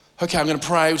Okay, I'm going to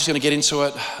pray. We're just going to get into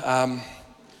it.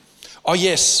 Oh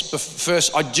yes, but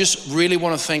first I just really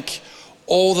want to thank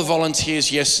all the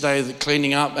volunteers yesterday that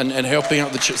cleaning up and helping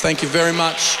out the church. Thank you very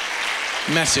much.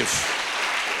 Massive.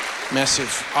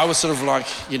 I was sort of like,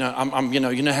 you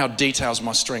know how detail's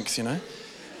my strength, you know?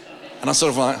 And I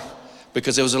sort of like,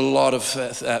 because there was a lot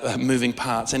of moving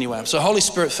parts. Anyway, so Holy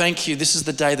Spirit, thank you. This is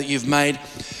the day that you've made.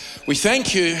 We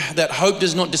thank you that hope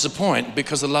does not disappoint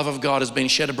because the love of God has been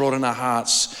shed abroad in our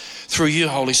hearts through you,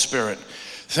 Holy Spirit.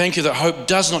 Thank you that hope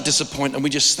does not disappoint, and we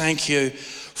just thank you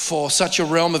for such a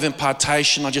realm of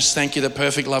impartation. I just thank you that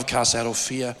perfect love casts out all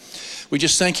fear. We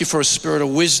just thank you for a spirit of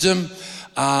wisdom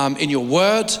in your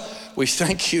word. We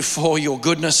thank you for your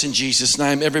goodness in Jesus'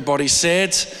 name. Everybody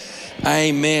said,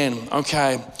 amen.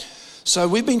 Okay, so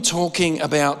we've been talking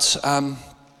about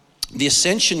the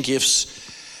ascension gifts,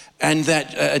 and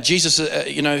that Jesus,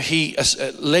 he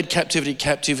led captivity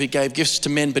captive, he gave gifts to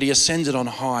men, but he ascended on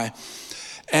high.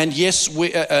 And yes,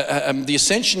 the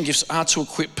ascension gifts are to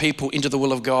equip people into the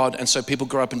will of God, and so people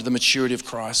grow up into the maturity of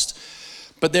Christ.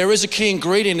 But there is a key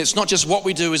ingredient. It's not just what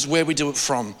we do, it's where we do it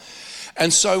from.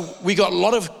 And so we got a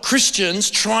lot of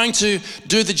Christians trying to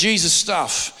do the Jesus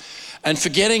stuff and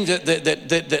forgetting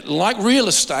that like real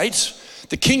estate,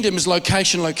 the kingdom is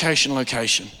location.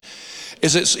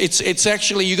 It's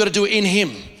actually, you got to do it in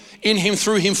him,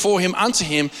 through him, for him, unto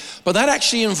him. But that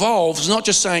actually involves not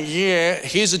just saying, yeah,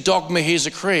 here's a dogma, here's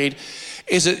a creed.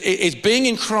 It's being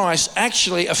in Christ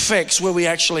actually affects where we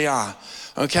actually are,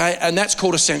 okay? And that's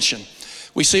called ascension.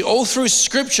 We see all through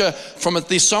scripture, from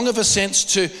the Song of Ascents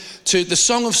to the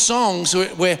Song of Songs,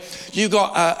 where you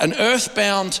got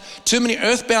too many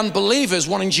earthbound believers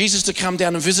wanting Jesus to come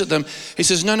down and visit them. He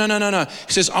says, no.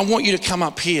 He says, I want you to come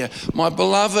up here. My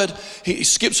beloved, he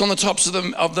skips on the tops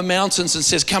of the mountains and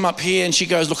says, come up here. And she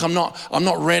goes, look, I'm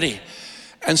not ready.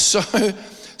 And so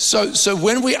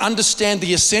when we understand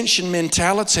the ascension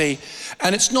mentality,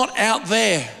 and it's not out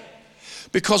there,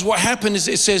 because what happened is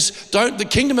it says, the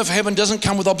kingdom of heaven doesn't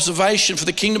come with observation, for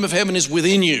the kingdom of heaven is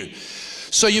within you.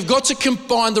 So you've got to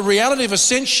combine the reality of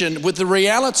ascension with the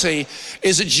reality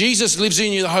is that Jesus lives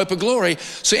in you, the hope of glory.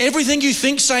 So everything you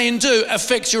think, say, and do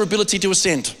affects your ability to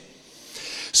ascend.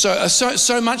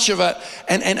 So much of it,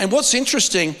 and what's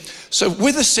interesting, so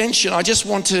with ascension, I just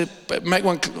want to make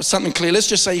something clear. Let's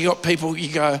just say you got people,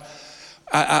 you go,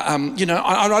 I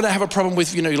don't have a problem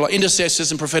with, like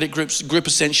intercessors and prophetic groups, group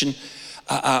ascension,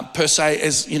 per se,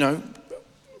 as I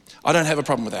don't have a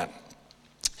problem with that.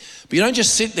 But you don't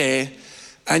just sit there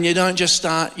and you don't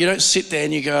sit there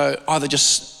and you go either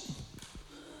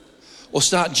or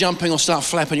start jumping or start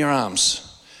flapping your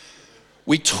arms.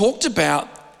 We talked about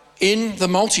in the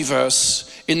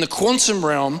multiverse, in the quantum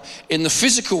realm, in the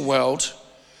physical world,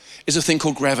 is a thing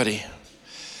called gravity.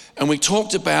 And we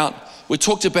talked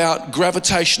about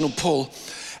gravitational pull.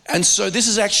 And so this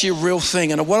is actually a real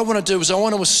thing. And what I want to do is I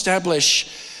want to establish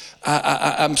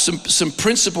some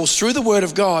principles through the Word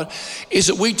of God, is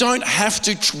that we don't have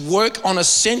to work on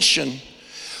ascension,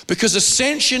 because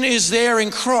ascension is there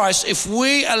in Christ if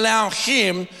we allow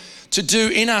him to do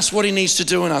in us what he needs to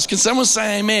do in us. Can someone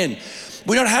say amen?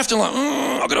 We don't have to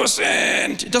I've got to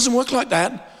ascend. It doesn't work like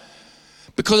that,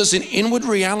 because it's an inward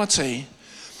reality.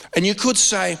 And you could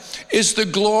say, is the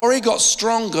glory got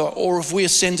stronger, or have we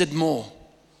ascended more?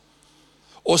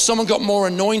 Or someone got more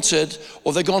anointed,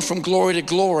 or they've gone from glory to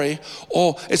glory.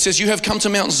 Or it says, you have come to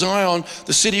Mount Zion,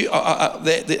 the city,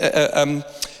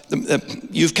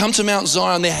 you've come to Mount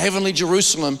Zion, the heavenly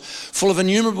Jerusalem, full of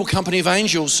innumerable company of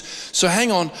angels. So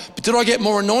hang on, but did I get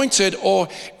more anointed, or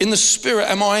in the spirit,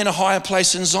 am I in a higher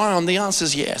place in Zion? The answer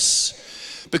is yes.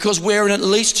 Because we're in at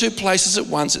least two places at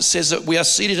once. It says that we are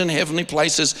seated in heavenly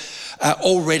places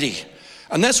already.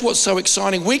 And that's what's so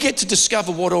exciting. We get to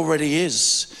discover what already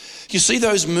is. You see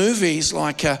those movies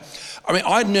like, I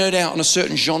nerd out on a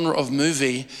certain genre of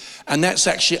movie, and that's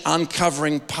actually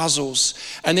uncovering puzzles.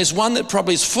 And there's one that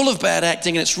probably is full of bad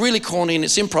acting, and it's really corny and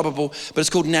it's improbable, but it's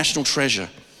called National Treasure.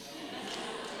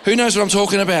 Who knows what I'm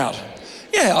talking about?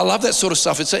 Yeah, I love that sort of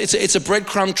stuff. It's a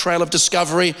breadcrumb trail of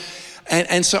discovery,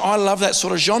 and so I love that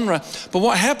sort of genre. But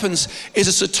what happens is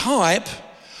it's a type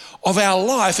of our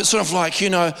life. It's sort of like,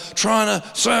 trying to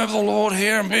serve the Lord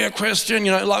here and be a Christian,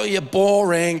 like you're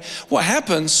boring. What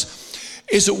happens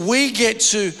is that we get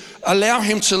to allow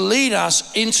him to lead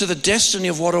us into the destiny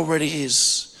of what already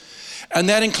is. And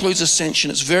that includes ascension.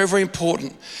 It's very, very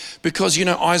important, because,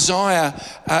 Isaiah,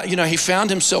 he found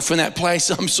himself in that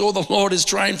place. I saw the Lord, his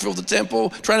train filled the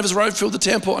temple, train of his robe filled the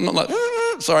temple. And I'm like,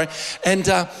 sorry. And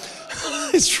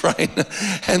his train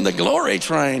and the glory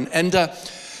train.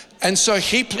 And so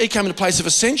he came in a place of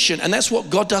ascension, and that's what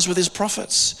God does with his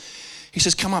prophets. He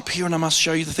says, come up here and I must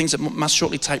show you the things that must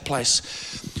shortly take place.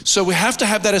 So we have to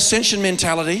have that ascension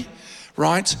mentality,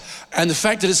 right? And the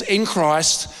fact that it's in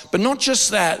Christ, but not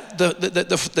just that,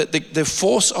 the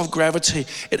force of gravity,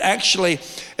 it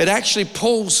actually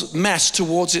pulls mass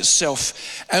towards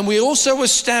itself. And we also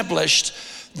established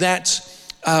that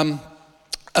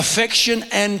affection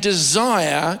and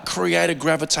desire create a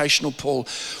gravitational pull.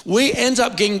 We end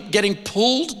up getting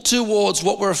pulled towards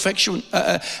what we're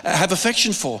have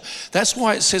affection for. That's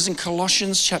why it says in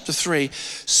Colossians chapter 3,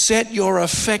 set your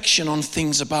affection on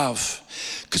things above.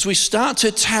 Because we start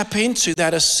to tap into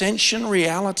that ascension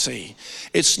reality.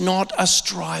 It's not a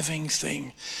striving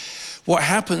thing. What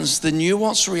happens, the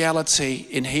nuanced reality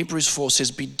in Hebrews 4 says,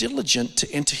 be diligent to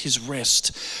enter his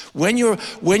rest. When you're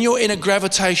in a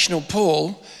gravitational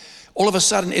pull, all of a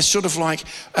sudden it's sort of like,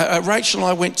 Rachel and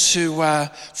I went to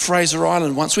Fraser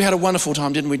Island once. We had a wonderful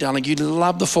time, didn't we, darling? You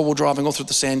loved the four-wheel driving all through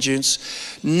the sand dunes.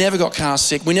 Never got car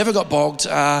sick. We never got bogged.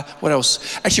 What else?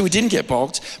 Actually, we didn't get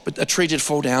bogged, but a tree did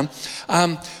fall down.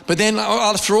 But then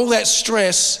after all that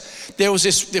stress, there was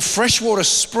this freshwater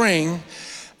spring.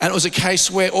 And it was a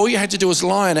case where all you had to do was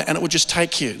lie in it and it would just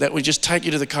take you. That would just take you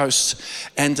to the coast.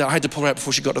 And I had to pull her out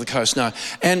before she got to the coast. No.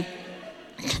 And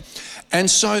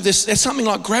so there's something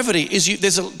like gravity. There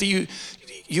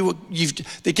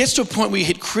gets to a point where you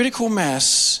hit critical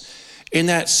mass in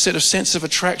that sort of sense of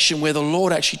attraction where the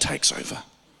Lord actually takes over.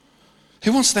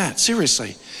 Who wants that?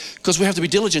 Seriously. Because we have to be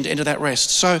diligent to enter that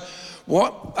rest. So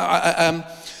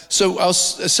so I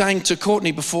was saying to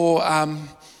Courtney before,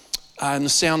 in the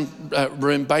sound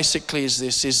room, basically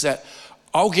is that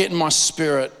I'll get in my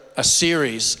spirit a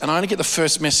series and I only get the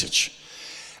first message.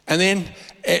 And then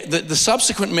the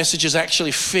subsequent messages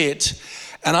actually fit,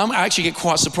 and I actually get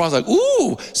quite surprised, like,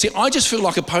 ooh, see, I just feel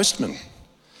like a postman.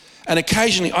 And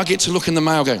occasionally I get to look in the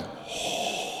mail going,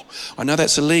 oh, I know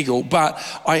that's illegal, but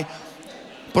I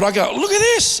go, look at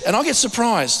this, and I get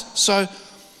surprised. So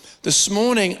this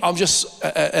morning, I'm just,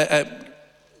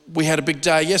 we had a big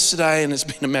day yesterday, and it's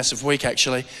been a massive week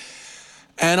actually.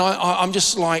 And I'm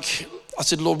just like, I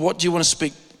said, Lord, what do you want to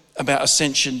speak about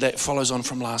ascension that follows on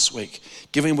from last week?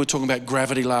 Given we're talking about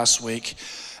gravity last week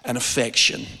and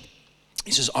affection.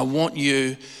 He says, I want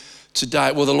you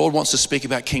today, well, the Lord wants to speak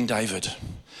about King David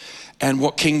and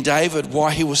what King David,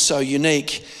 why he was so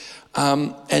unique,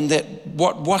 and that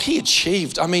what he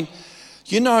achieved. I mean,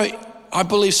 I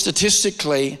believe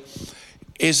statistically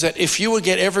is that if you would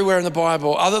get everywhere in the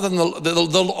Bible, other than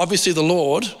obviously the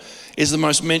Lord is the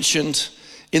most mentioned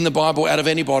in the Bible out of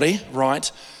anybody,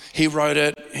 right? He wrote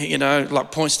it,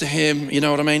 like points to him, you know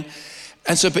what I mean?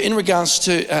 And so, but in regards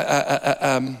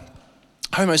to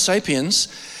Homo sapiens,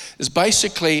 is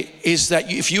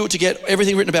that if you were to get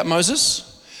everything written about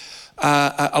Moses,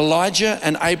 Elijah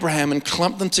and Abraham and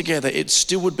clump them together, it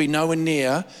still would be nowhere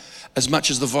near as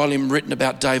much as the volume written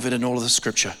about David and all of the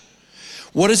scripture.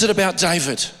 What is it about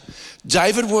David?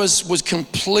 David was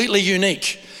completely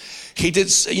unique. He did,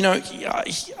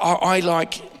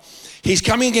 he's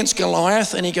coming against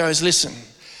Goliath and he goes, listen,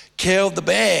 killed the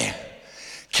bear,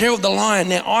 killed the lion.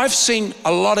 Now, I've seen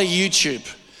a lot of YouTube.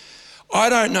 I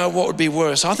don't know what would be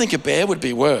worse. I think a bear would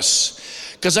be worse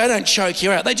because they don't choke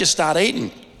you out. They just start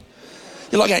eating.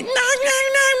 You're like going,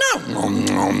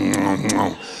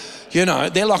 no.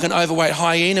 They're like an overweight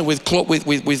hyena with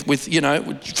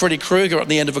Freddy Krueger at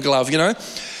the end of a glove,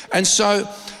 And so,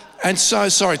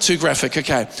 sorry, too graphic,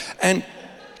 okay. And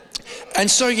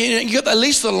so you got, at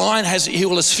least the lion he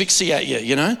will asphyxiate you,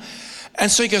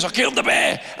 And so he goes, I killed the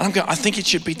bear. And I'm going, I think it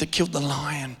should be killed the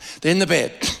lion, then the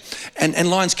bear. And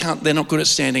lions they're not good at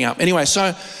standing up. Anyway,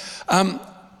 so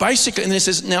basically, and then it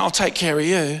says, now I'll take care of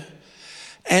you.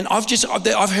 And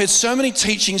I've heard so many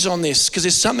teachings on this because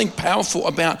there's something powerful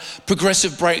about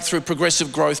progressive breakthrough,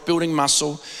 progressive growth, building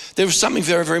muscle. There's something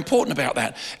very, very important about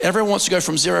that. Everyone wants to go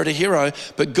from zero to hero,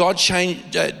 but God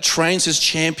trains his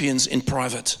champions in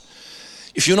private.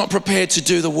 If you're not prepared to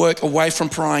do the work away from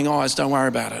prying eyes, don't worry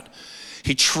about it.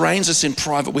 He trains us in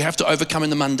private. We have to overcome in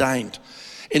the mundane,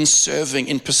 in serving,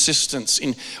 in persistence.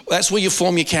 That's where you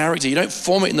form your character. You don't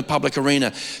form it in the public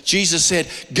arena. Jesus said,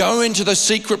 go into the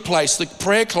secret place, the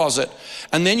prayer closet,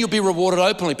 and then you'll be rewarded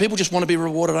openly. People just want to be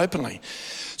rewarded openly.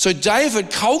 So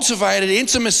David cultivated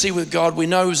intimacy with God. We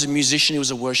know he was a musician, he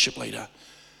was a worship leader.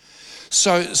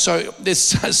 So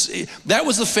that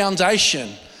was the foundation.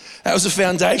 That was the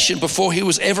foundation before he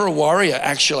was ever a warrior,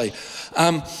 actually.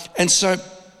 And so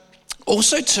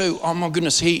also too, oh my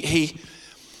goodness, he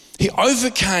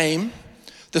overcame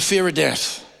the fear of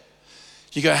death.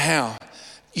 You go, how?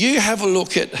 You have a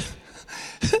look at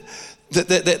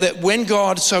that when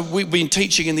God, so we've been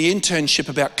teaching in the internship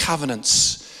about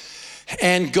covenants,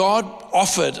 And God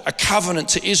offered a covenant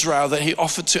to Israel that he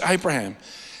offered to Abraham.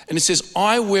 And it says,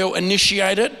 I will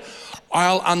initiate it,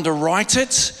 I'll underwrite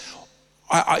it,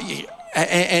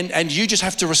 and you just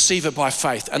have to receive it by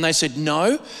faith. And they said,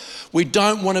 no, we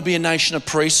don't want to be a nation of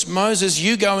priests. Moses,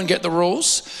 you go and get the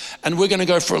rules, and we're going to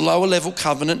go for a lower level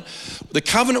covenant. The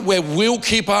covenant where we'll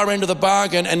keep our end of the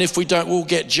bargain, and if we don't, we'll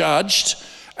get judged.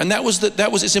 And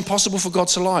it's impossible for God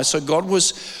to lie. So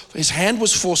his hand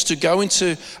was forced to go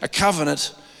into a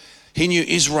covenant he knew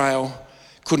Israel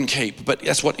couldn't keep, but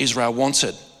that's what Israel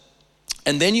wanted.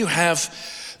 And then you have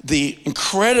the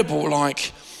incredible, I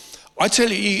tell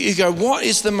you, you go, what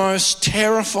is the most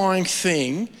terrifying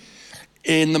thing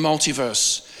in the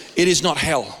multiverse? It is not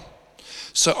hell.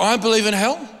 So I believe in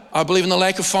hell. I believe in the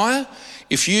lake of fire.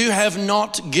 If you have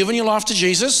not given your life to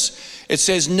Jesus, it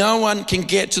says no one can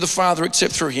get to the Father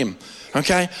except through him,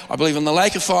 okay? I believe in the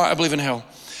lake of fire, I believe in hell.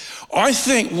 I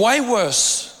think way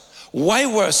worse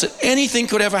that anything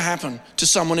could ever happen to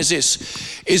someone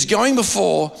is going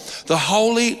before the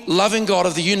holy, loving God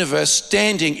of the universe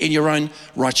standing in your own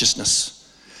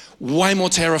righteousness. Way more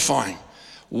terrifying,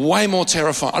 way more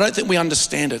terrifying. I don't think we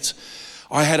understand it.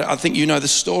 I think you know the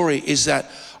story is that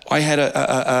I had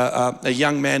a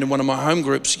young man in one of my home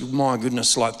groups, my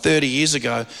goodness, 30 years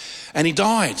ago, and he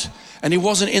died, and he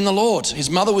wasn't in the Lord. His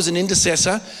mother was an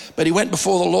intercessor, but he went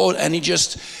before the Lord, and he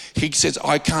says,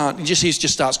 I can't. He just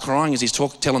starts crying as he's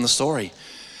telling the story.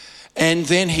 And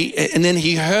then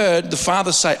he heard the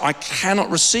Father say, I cannot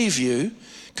receive you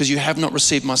because you have not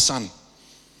received my Son.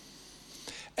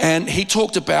 And he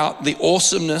talked about the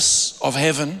awesomeness of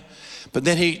heaven, but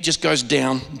then he just goes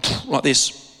down like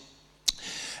this.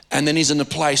 And then he's in a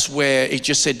place where he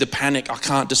just said the panic, I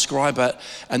can't describe it.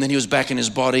 And then he was back in his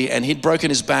body, and he'd broken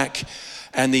his back,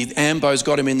 and the ambos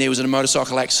got him in there. He was in a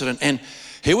motorcycle accident, and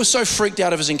he was so freaked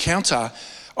out of his encounter.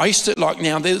 I used to back in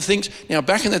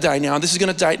the day, now this is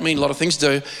going to date me, a lot of things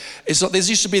do, it's like there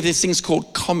used to be these things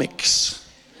called comics.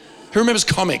 Who remembers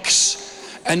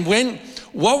comics? And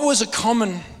what was a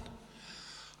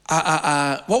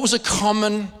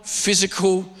common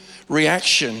physical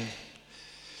reaction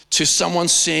to someone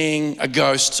seeing a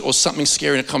ghost or something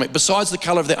scary in a comic, besides the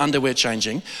color of their underwear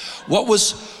changing? What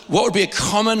would be a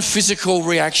common physical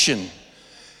reaction?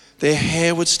 Their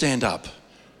hair would stand up.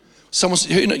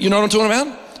 You know what I'm talking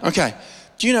about? Okay.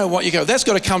 Do you know what? You go, that's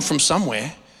got to come from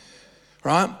somewhere,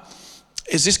 right?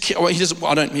 Is this kid,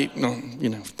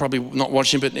 probably not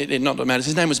watching, but it not matters.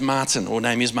 His name was Martin, or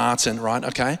name is Martin, right?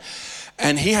 Okay.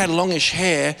 And he had longish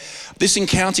hair. This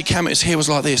encounter came, his hair was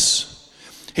like this.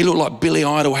 He looked like Billy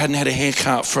Idol, hadn't had a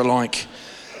haircut for like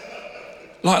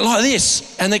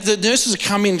this. And the nurses would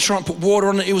come in and try and put water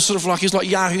on it. It was sort of like, he was like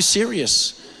Yahoo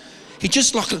Serious. He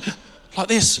just like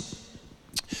this.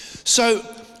 So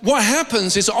what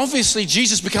happens is obviously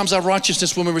Jesus becomes our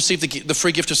righteousness when we receive the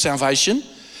free gift of salvation.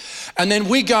 And then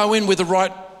we go in with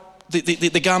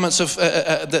the garments of,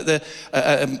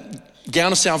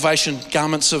 gown of salvation,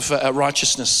 garments of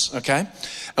righteousness, okay?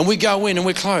 And we go in and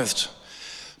we're clothed.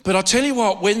 But I'll tell you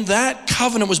what, when that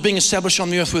covenant was being established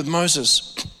on the earth with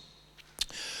Moses,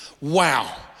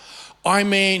 wow. I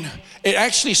mean,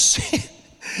 because the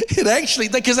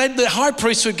high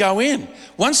priest would go in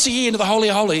once a year into the Holy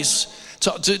of Holies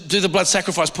to do the blood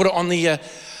sacrifice, put it on the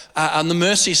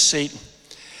mercy seat.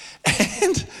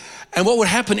 And what would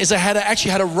happen is they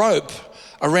actually had a rope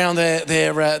around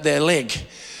their leg.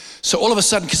 So all of a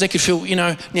sudden, because they could feel,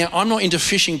 now I'm not into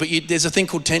fishing, but there's a thing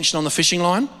called tension on the fishing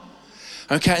line.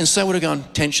 Okay, and so would have gone,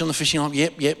 tension on the fishing line.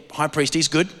 Yep, high priest, he's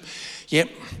good. Yep,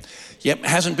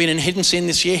 hasn't been in hidden sin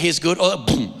this year, he's good. Oh,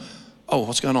 boom. Oh,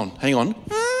 what's going on? Hang on.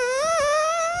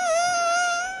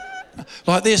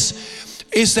 Like this,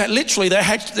 is that literally they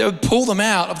would pull them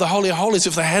out of the Holy of Holies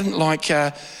if they hadn't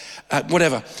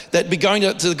They'd be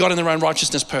going to God in their own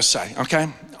righteousness per se, okay?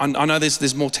 I know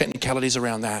there's more technicalities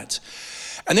around that.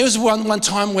 And there was one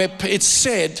time where it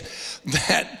said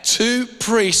that 2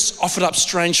 priests offered up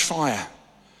strange fire.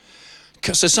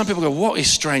 So some people go, what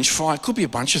is strange fire? It could be a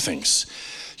bunch of things.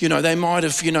 They might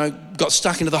have, got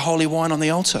stuck into the holy wine on the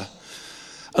altar.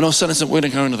 And all of a sudden, we're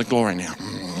going to go into the glory now.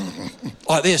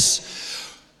 Like this.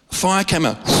 Fire came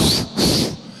out.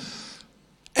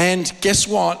 And guess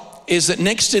what? Is that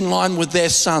next in line with their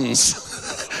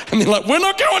sons. And they're like, we're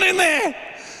not going in there.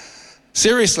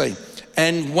 Seriously.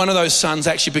 And one of those sons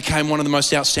actually became one of the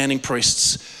most outstanding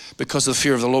priests because the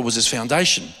fear of the Lord was his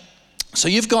foundation. So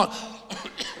you've got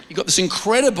this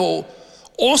incredible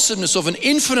awesomeness of an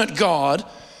infinite God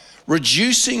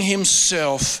reducing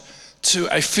himself to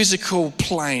a physical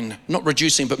plane, not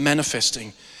reducing, but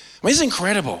manifesting. I mean, it's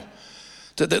incredible,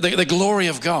 the glory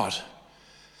of God.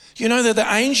 That the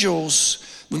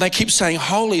angels, when they keep saying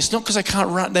holy, it's not because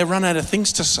they run out of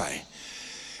things to say.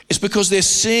 It's because they're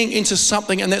seeing into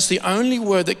something, and that's the only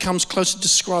word that comes close to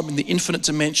describing the infinite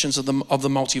dimensions of the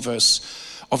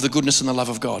multiverse, of the goodness and the love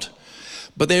of God.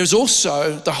 But there's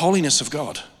also the holiness of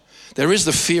God. There is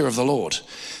the fear of the Lord.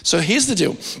 So here's the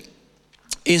deal,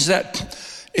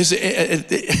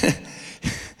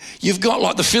 you've got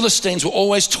like the Philistines were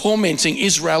always tormenting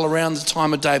Israel around the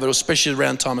time of David, or especially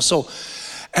around the time of Saul.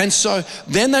 And so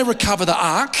then they recover the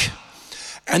ark,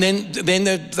 and then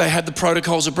they had the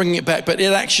protocols of bringing it back, but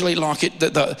it actually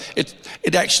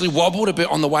it actually wobbled a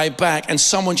bit on the way back, and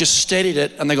someone just steadied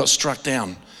it and they got struck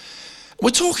down. We're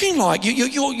talking like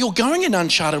you're going in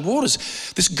uncharted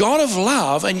waters. This God of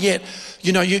love, and yet,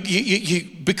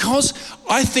 because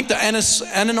I think the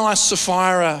Ananias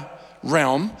Sapphira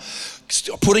realm,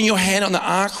 putting your hand on the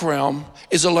ark realm,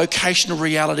 is a location of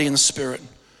reality in the spirit.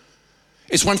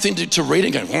 It's one thing to read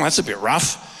and go, well, that's a bit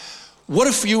rough. What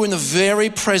if you were in the very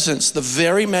presence, the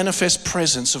very manifest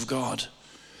presence of God?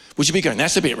 Would you be going,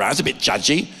 that's a bit rough, that's a bit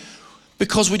judgy?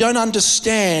 Because we don't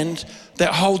understand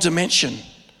that whole dimension.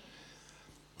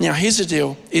 Now, here's the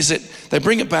deal, is that they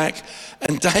bring it back,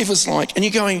 and David's like, and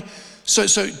you're going, so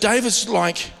David's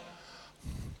like,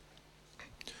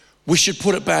 we should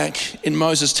put it back in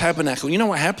Moses' tabernacle. You know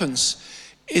what happens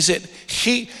is that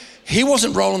he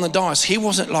wasn't rolling the dice. He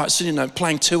wasn't like sitting there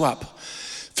playing two up.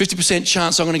 50%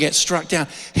 chance I'm going to get struck down.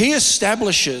 He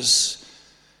establishes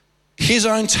his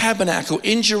own tabernacle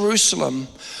in Jerusalem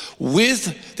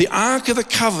with the Ark of the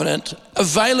Covenant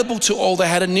available to all. They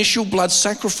had initial blood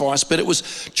sacrifice, but it was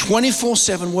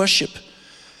 24/7 worship.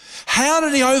 How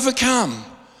did he overcome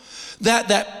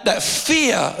that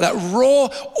fear, that raw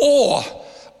awe,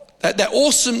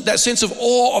 that sense of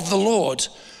awe of the Lord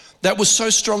that was so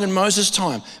strong in Moses'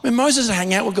 time? When Moses would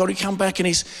hang out with God, he'd come back and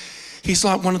he's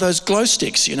like one of those glow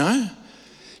sticks, Can you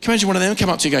imagine one of them come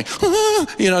up to you going,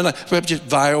 like, just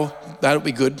veil, that would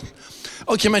be good.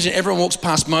 Oh, can you imagine everyone walks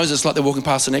past Moses like they're walking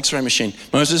past an X-ray machine?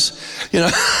 Moses,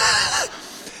 and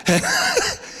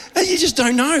you just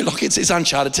don't know, like it's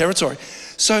uncharted territory.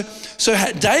 So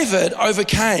David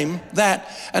overcame that,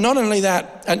 and not only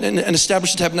that, and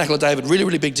established the tabernacle of David, really,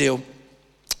 really big deal.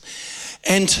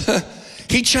 And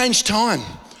he changed time.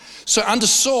 So under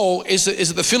Saul is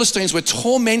that the Philistines were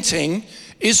tormenting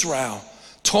Israel,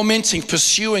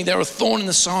 pursuing, they were a thorn in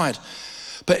the side.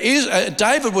 But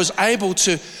David was able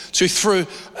to through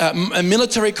a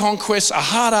military conquest, a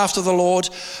heart after the Lord,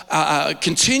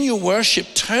 continual worship,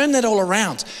 turn that all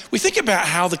around. We think about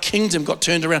how the kingdom got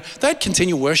turned around. They had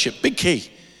continual worship, big key.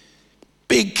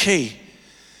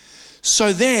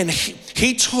 So then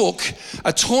he took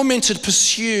a tormented,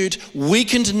 pursued,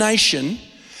 weakened nation,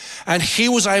 and he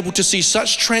was able to see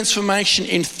such transformation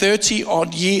in 30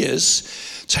 odd years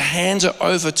to hand it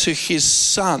over to his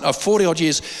son, 40 odd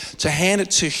years, to hand it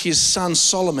to his son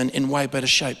Solomon in way better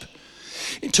shape.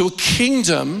 To a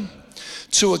kingdom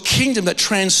that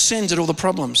transcended all the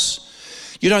problems.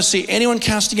 You don't see anyone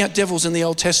casting out devils in the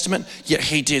Old Testament, yet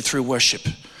he did through worship.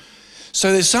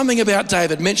 So there's something about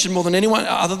David mentioned more than anyone,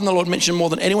 other than the Lord, mentioned more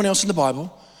than anyone else in the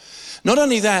Bible. Not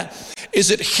only that, is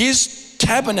that his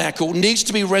tabernacle needs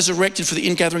to be resurrected for the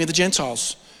ingathering of the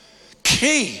Gentiles.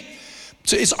 Key.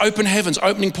 So it's open heavens,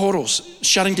 opening portals,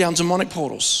 shutting down demonic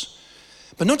portals.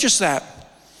 But not just that.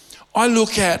 I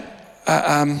look at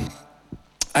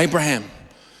Abraham.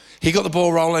 He got the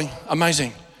ball rolling,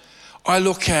 amazing. I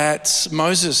look at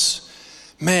Moses.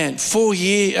 Man, 40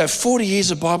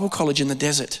 years of Bible college in the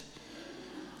desert.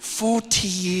 40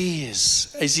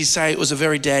 years. As you say, it was a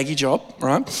very daggy job,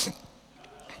 right?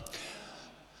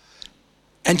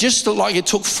 And just like it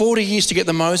took 40 years to get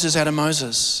the Moses out of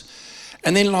Moses.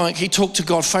 And then like he talked to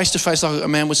God face to face like a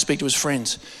man would speak to his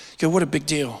friends. You go, what a big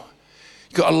deal.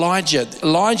 You got Elijah.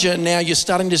 Elijah, now you're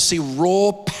starting to see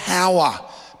raw power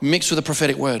mixed with a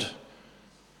prophetic word.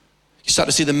 You start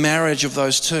to see the marriage of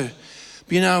those two.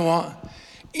 But you know what?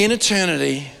 In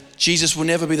eternity, Jesus will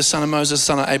never be the son of Moses, the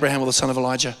son of Abraham, or the son of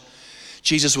Elijah.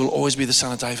 Jesus will always be the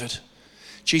son of David.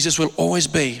 Jesus will always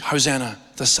be, Hosanna,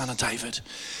 the son of David.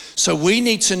 So we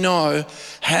need to know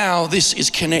how this is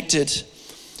connected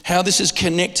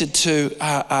to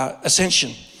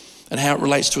ascension and how it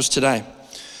relates to us today.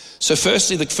 So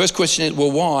firstly, the first question is,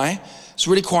 well, why? It's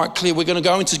really quite clear. We're going to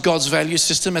go into God's value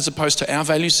system as opposed to our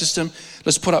value system.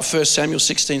 Let's put up 1 Samuel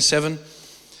 16:7.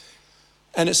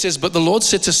 And it says, but the Lord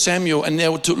said to Samuel, and they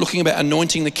were looking about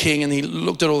anointing the king, and he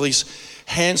looked at all these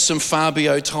handsome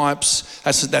Fabio types.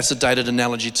 That's a dated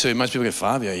analogy too. Most people go,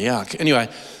 Fabio, yuck. Anyway,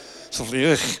 so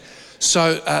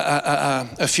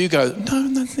a few go,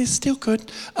 no, they're still good.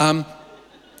 And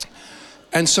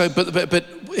so,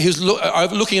 but he was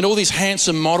looking at all these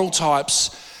handsome model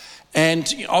types.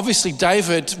 And obviously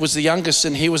David was the youngest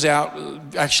and he was out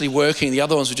actually working. The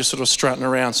other ones were just sort of strutting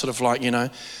around, sort of like,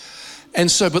 And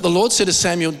so, but the Lord said to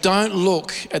Samuel, don't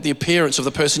look at the appearance of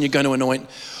the person you're going to anoint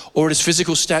or at his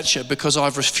physical stature, because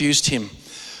I've refused him.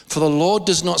 For the Lord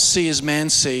does not see as man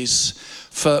sees.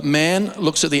 For man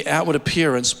looks at the outward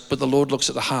appearance, but the Lord looks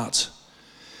at the heart.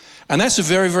 And that's a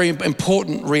very, very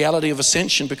important reality of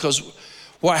ascension, because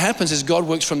what happens is God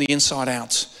works from the inside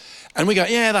out. And we go,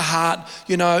 yeah, the heart,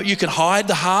 you can hide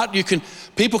the heart.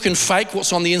 People can fake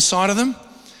what's on the inside of them.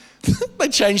 They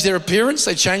change their appearance,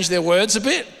 they change their words a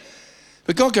bit.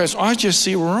 But God goes, I just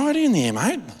see right in there,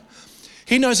 mate.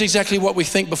 He knows exactly what we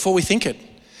think before we think it.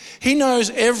 He knows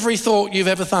every thought you've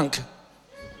ever thunk.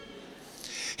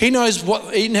 He knows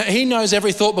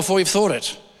every thought before you've thought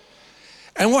it.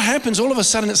 And what happens, all of a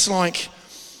sudden it's like,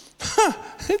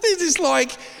 it's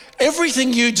like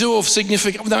everything you do of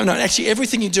significant, actually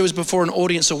everything you do is before an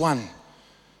audience of one,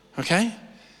 okay?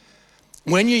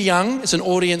 When you're young, it's an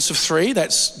audience of three,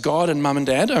 that's God and mum and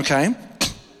dad, okay?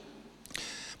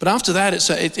 But after that,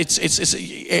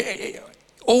 it's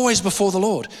always before the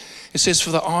Lord. It says,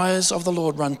 for the eyes of the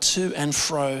Lord run to and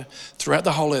fro throughout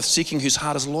the whole earth, seeking whose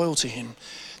heart is loyal to him,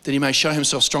 that he may show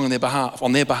himself strong on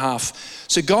their behalf.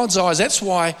 So God's eyes, that's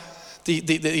why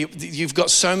you've got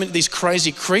so many, these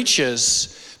crazy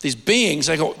creatures, these beings,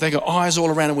 they got eyes all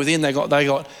around and within, they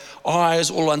got eyes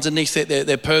all underneath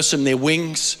their person, their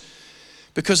wings,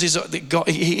 because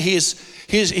he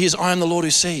is I am the Lord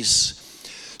who sees.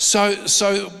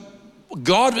 So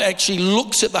God actually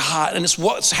looks at the heart, and it's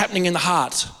what's happening in the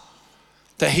heart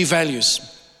that he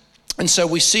values. And so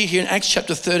we see here in Acts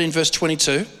chapter 13, verse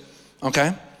 22,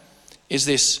 okay, is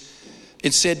this.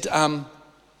 It said,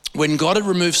 when God had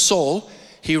removed Saul,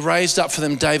 he raised up for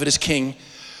them David as king,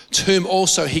 to whom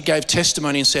also he gave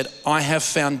testimony and said, I have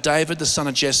found David, the son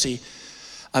of Jesse,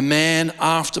 a man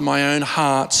after my own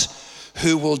heart,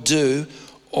 who will do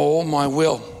all my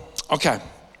will. Okay.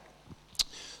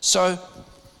 So,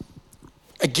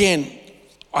 again,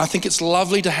 I think it's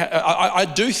lovely to have, I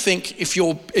do think if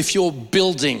you're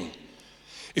building,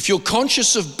 if you're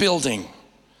conscious of building,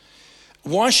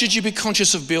 why should you be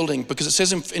conscious of building? Because it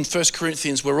says in 1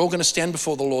 Corinthians, we're all going to stand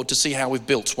before the Lord to see how we've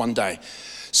built one day.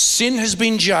 Sin has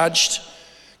been judged.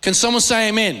 Can someone say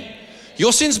amen?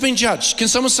 Your sin's been judged. Can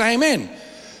someone say amen?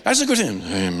 That's a good thing.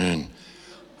 Amen.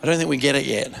 I don't think we get it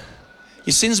yet.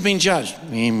 Your sin's been judged.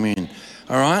 Amen.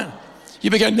 All right? You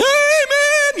be going,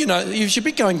 amen. You should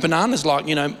be going bananas like,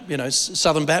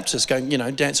 Southern Baptists going,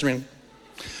 dancing around.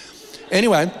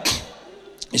 Anyway,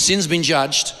 your sin's been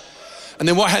judged. And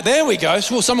then there we go.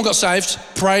 Well, someone got saved.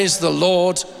 Praise the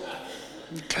Lord.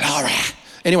 Glory.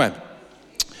 Anyway,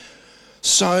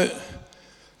 so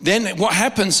then what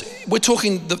happens, we're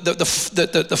talking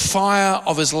the fire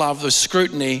of his love, the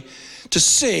scrutiny, to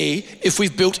see if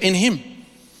we've built in him.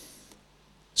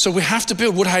 So we have to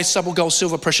build wood, hay, stubble, gold,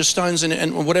 silver, precious stones,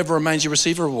 and whatever remains you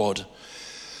receive a reward.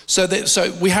 So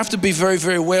we have to be very,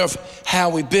 very aware of how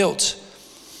we built.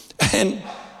 And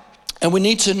we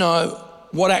need to know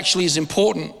what actually is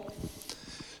important.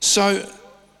 So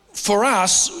for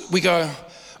us, we go,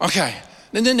 okay,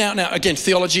 and then now again,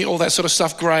 theology, all that sort of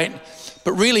stuff, great.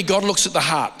 But really God looks at the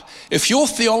heart. If your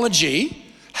theology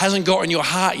hasn't got in your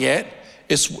heart yet,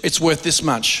 it's worth this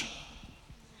much.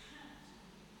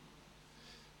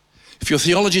 If your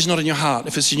theology is not in your heart,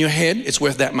 if it's in your head, it's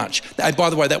worth that much. And by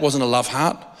the way, that wasn't a love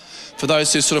heart. For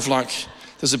those who sort of like,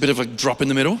 there's a bit of a drop in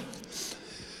the middle.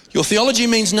 Your theology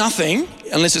means nothing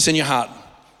unless it's in your heart.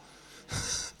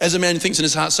 As a man thinks in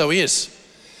his heart, so he is.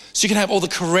 So you can have all the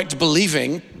correct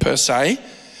believing per se,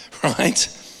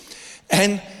 right?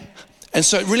 And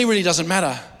so it really, really doesn't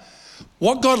matter.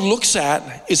 What God looks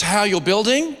at is how you're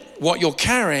building, what you're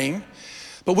carrying,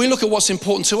 but we look at what's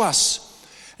important to us.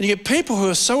 And you get people who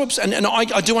are so upset, and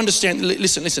I do understand,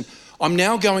 listen, I'm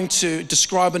now going to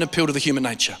describe and appeal to the human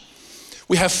nature.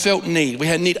 We have felt need.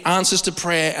 We need answers to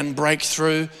prayer and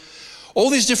breakthrough.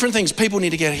 All these different things. People need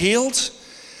to get healed.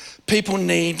 People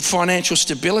need financial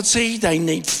stability. They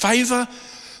need favor.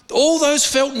 All those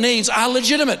felt needs are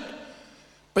legitimate,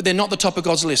 but they're not the top of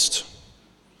God's list.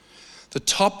 The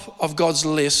top of God's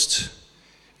list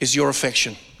is your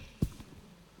affection.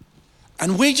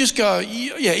 And we just go,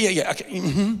 yeah, okay,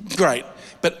 great.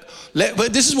 But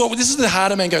this is the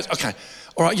heart of man goes, okay,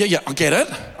 all right, yeah, I get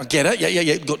it,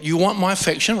 yeah. Good. You want my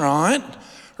affection, right?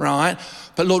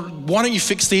 But Lord, why don't you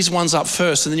fix these ones up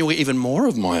first, and then you'll get even more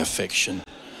of my affection.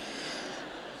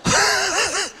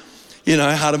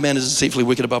 Heart of man is deceitfully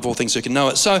wicked above all things, who can know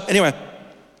it. So anyway,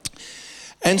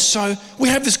 and so we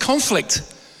have this conflict.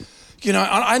 You know,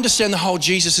 I understand the whole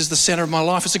Jesus is the center of my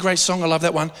life. It's a great song. I love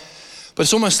that one. But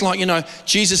it's almost like, you know,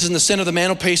 Jesus is in the center of the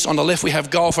mantelpiece. On the left, we have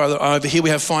golf. Over here,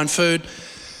 we have fine food.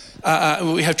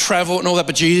 We have travel and all that.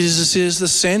 But Jesus is the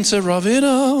center of it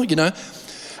all, you know.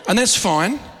 And that's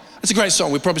fine. It's a great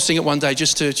song. We'll probably sing it one day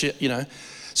just to, you know,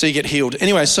 so you get healed.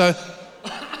 Anyway, so...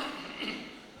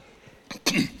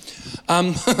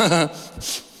 And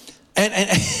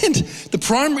the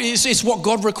primary is what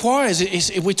God requires.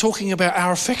 We're talking about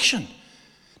our affection,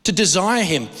 to desire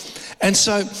him. And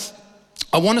so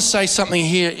I want to say something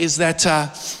here is that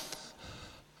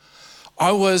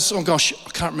I was, I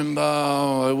can't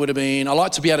remember, it would have been, I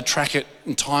like to be able to track it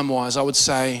in time-wise. I would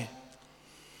say,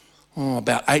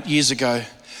 about 8 years ago,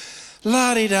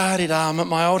 la-di-da-di-da, I'm at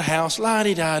my old house,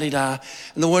 la-di-da-di-da,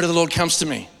 and the word of the Lord comes to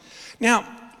me. Now,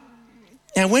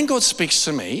 when God speaks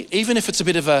to me, even if it's a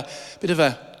bit of a,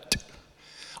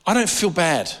 I don't feel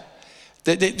bad.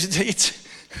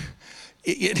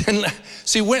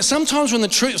 Sometimes when the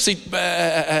truth,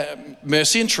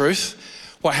 mercy and truth,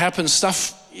 what happens,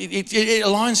 stuff, it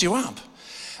aligns you up.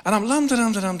 And I'm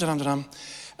lum-da-dum-da-dum-da-dum-da-dum.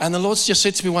 And the Lord just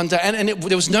said to me one day, and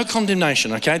there was no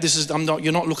condemnation, okay?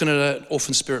 You're not looking at an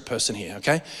orphan spirit person here,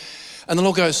 okay? And the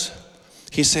Lord goes,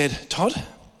 he said, Todd,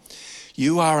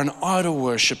 you are an idol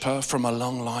worshipper from a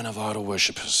long line of idol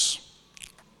worshippers.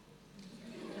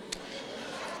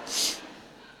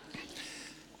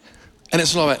 And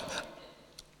it's like,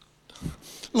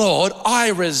 Lord,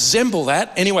 I resemble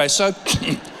that. Anyway, so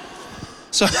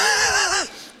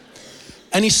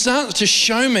and he started to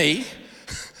show me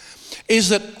is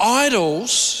that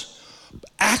idols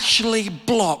actually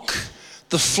block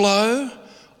the flow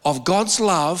of God's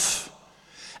love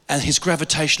and his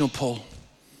gravitational pull.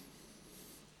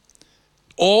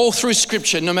 All through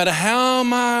Scripture, no matter how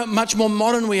much more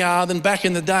modern we are than back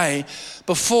in the day,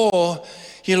 before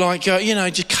you're like,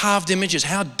 just carved images.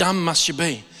 How dumb must you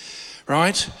be,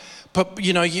 right? But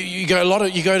you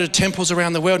go to temples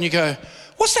around the world and you go,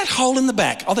 what's that hole in the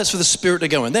back? Oh, that's for the spirit to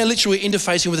go in. They're literally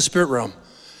interfacing with the spirit realm.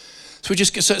 So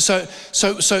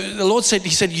the Lord said, he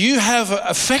said, you have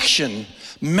affection,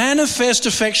 manifest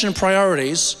affection and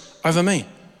priorities over me.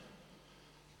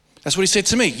 That's what he said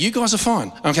to me. You guys are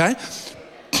fine, okay?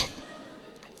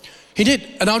 He did,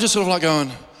 and I was just sort of like going,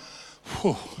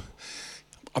 whew,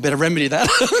 I better remedy that.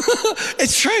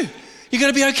 It's true. You got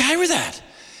to be okay with that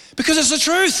because it's the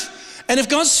truth. And if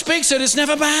God speaks it, it's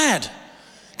never bad.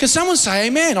 Can someone say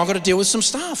amen? I've got to deal with some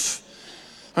stuff,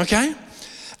 okay?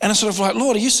 And I'm sort of like,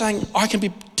 Lord, are you saying I can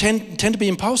tend to be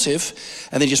impulsive?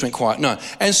 And then he just went quiet. No.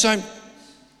 And so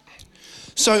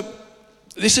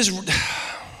this is,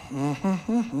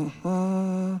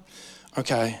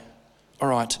 okay, all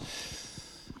right.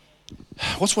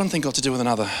 What's one thing got to do with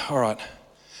another? All right.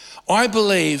 I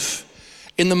believe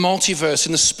in the multiverse,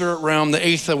 in the spirit realm, the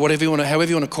ether, however you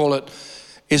want to call it,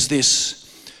 is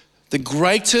this. The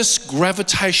greatest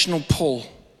gravitational pull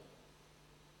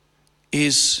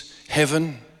is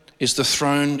heaven, is the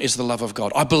throne, is the love of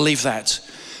God. I believe that.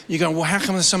 You go, well, how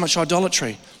come there's so much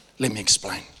idolatry? Let me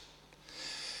explain.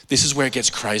 This is where it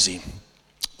gets crazy.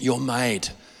 You're made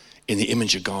in the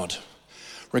image of God.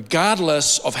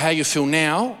 Regardless of how you feel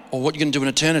now or what you're going to do in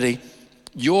eternity,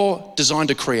 you're designed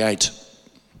to create.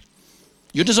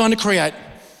 You're designed to create.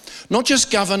 Not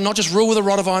just govern, not just rule with a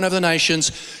rod of iron over the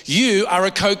nations. You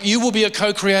will be a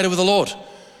co-creator with the Lord.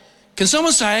 Can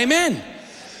someone say amen?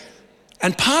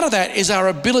 And part of that is our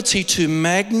ability to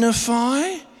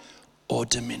magnify or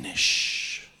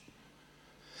diminish.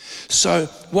 So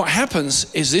what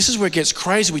happens is, this is where it gets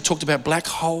crazy. We talked about black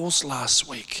holes last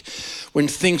week. When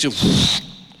things are,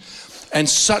 and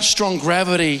such a strong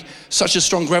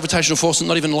gravitational force that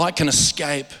not even light can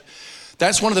escape.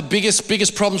 That's one of the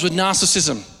biggest problems with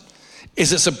narcissism,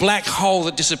 is it's a black hole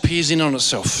that disappears in on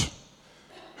itself,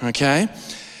 okay?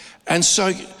 And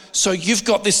so you've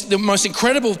got the most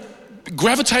incredible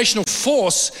gravitational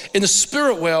force in the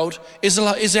spirit world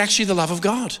is actually the love of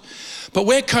God. But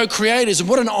we're co-creators, and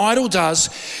what an idol does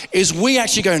is we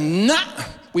actually go, nah.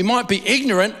 We might be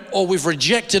ignorant or we've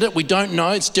rejected it. We don't know.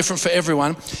 It's different for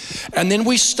everyone. And then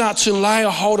we start to lay a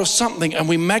hold of something and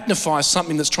we magnify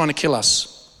something that's trying to kill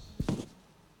us.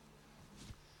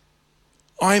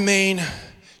 I mean,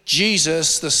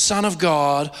 Jesus, the Son of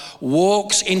God,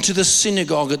 walks into the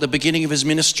synagogue at the beginning of his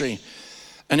ministry.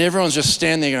 And everyone's just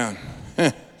standing there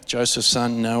going, Joseph's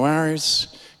son, no worries.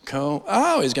 Cool.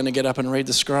 Oh, he's going to get up and read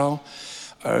the scroll.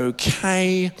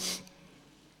 Okay.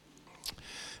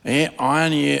 Yeah,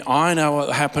 I know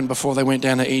what happened before they went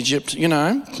down to Egypt,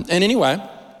 And anyway,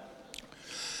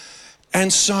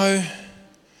 and so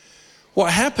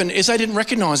what happened is they didn't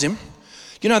recognize him.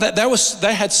 You know,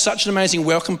 they had such an amazing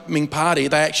welcoming party,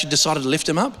 they actually decided to lift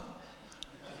him up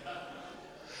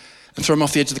and throw him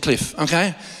off the edge of the cliff,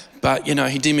 okay? But, you know,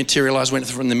 he dematerialized, went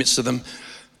from the midst of them.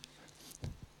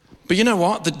 But you know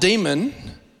what? The demon,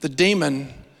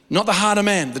 not the heart of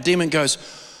man, the demon goes,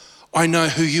 I know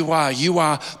who you are. You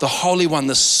are the Holy One,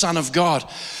 the Son of God.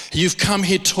 You've come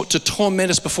here to torment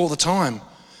us before the time.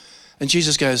 And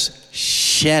Jesus goes,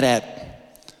 shut up.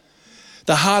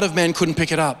 The heart of man couldn't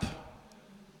pick it up.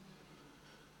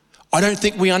 I don't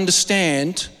think we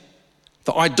understand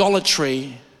that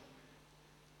idolatry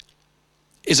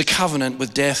is a covenant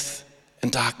with death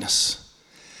and darkness.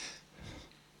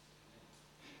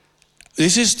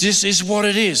 This is what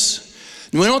it is.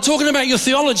 We're not talking about your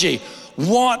theology.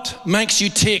 What makes you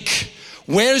tick?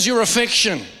 Where's your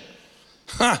affection?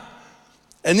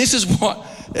 And this is what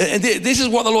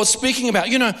the Lord's speaking about.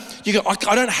 You know, you go,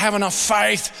 I don't have enough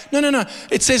faith. No.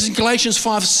 It says in Galatians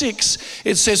 5:6,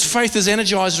 it says faith is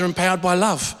energized and empowered by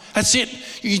love. That's it.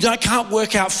 You can't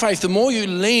work out faith. The more you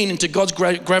lean into God's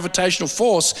gravitational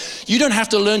force, you don't have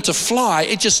to learn to fly.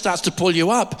 It just starts to pull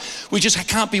you up. We just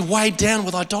can't be weighed down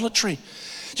with idolatry.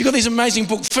 You've got these amazing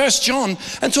books, 1 John,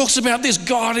 and talks about this,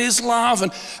 God is love,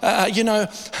 and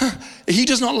he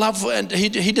does not love, and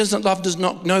he does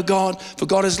not know God, for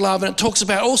God is love, and it talks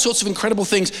about all sorts of incredible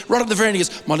things. Right at the very end, he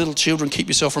goes, my little children, keep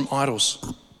yourself from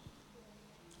idols.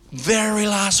 Very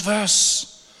last verse.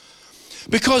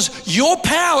 Because your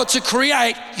power to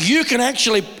create, you can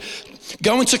actually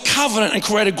go into covenant and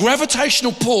create a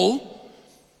gravitational pull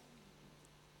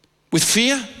with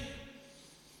fear,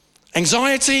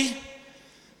 anxiety,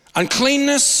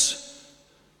 uncleanness,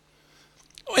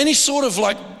 any sort of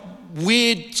like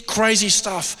weird, crazy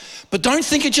stuff. But don't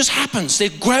think it just happens. Their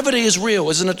gravity is real,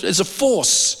 is a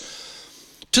force,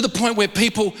 to the point where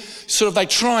people they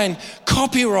try and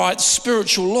copyright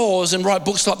spiritual laws and write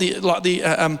books like the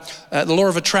Law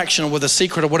of Attraction or The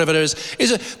Secret or whatever it is.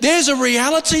 There's a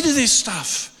reality to this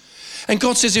stuff. And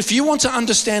God says, if you want to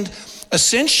understand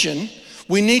ascension,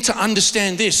 we need to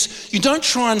understand this. You don't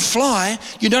try and fly.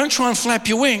 You don't try and flap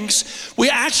your wings. We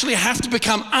actually have to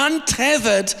become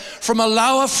untethered from a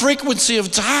lower frequency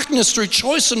of darkness through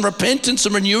choice and repentance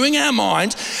and renewing our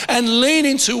mind and lean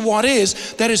into what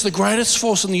is. That is the greatest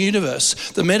force in the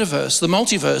universe, the metaverse, the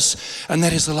multiverse, and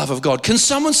that is the love of God. Can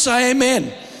someone say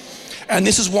amen? And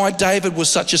this is why David was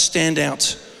such a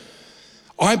standout.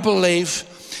 I believe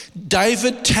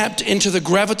David tapped into the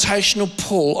gravitational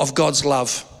pull of God's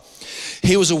love.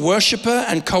 He was a worshiper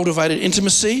and cultivated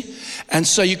intimacy, and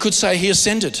so you could say he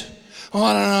ascended. Oh,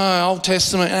 I don't know, Old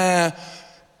Testament,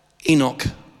 Enoch.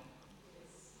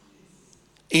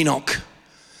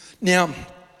 Now,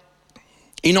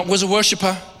 Enoch was a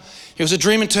worshiper. He was a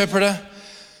dream interpreter,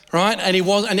 right? And he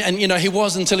was, and he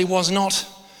was until he was not.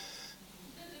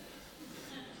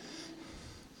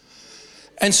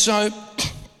 And so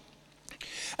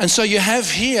you have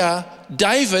here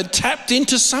David tapped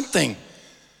into something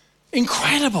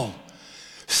incredible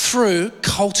through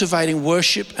cultivating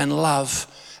worship and love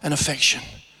and affection.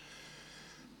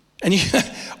 And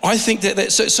I think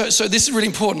that so this is really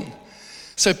important.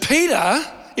 So Peter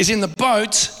is in the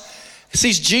boat,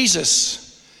 sees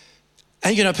Jesus,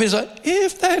 and Peter's like,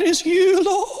 if that is you,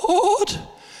 Lord,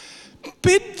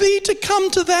 bid thee to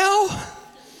come to thou.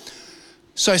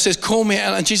 So he says, call me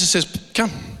out, and Jesus says,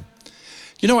 come.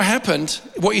 You know what happened?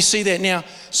 What you see there now,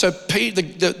 so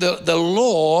the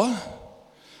law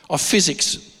of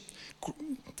physics,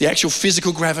 the actual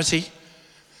physical gravity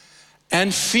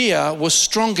and fear was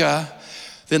stronger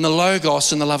than the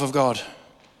logos and the love of God.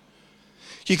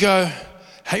 You go,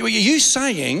 hey, are you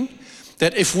saying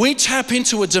that if we tap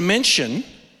into a dimension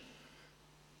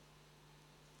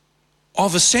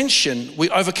of ascension, we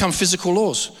overcome physical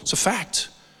laws? It's a fact.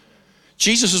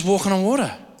 Jesus was walking on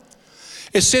water.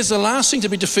 It says the last thing to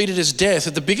be defeated is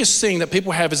death. The biggest thing that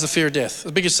people have is the fear of death.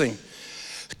 The biggest thing.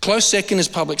 Close second is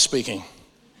public speaking.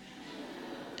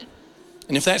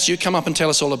 And if that's you, come up and tell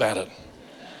us all about it.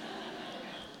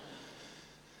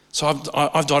 So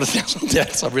I've died 1,000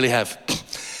 deaths. I really have.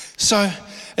 So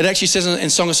it actually says in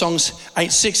Song of Songs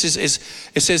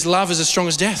 8:6 it says love is as strong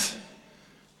as death.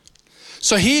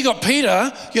 So here you got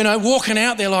Peter, walking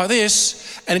out there like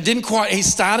this, and he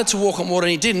started to walk on water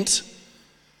and he didn't.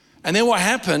 And then what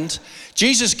happened,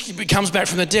 Jesus comes back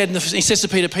from the dead and he says to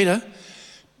Peter, Peter,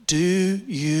 do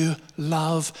you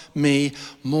love me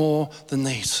more than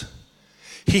these?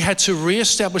 He had to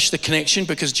reestablish the connection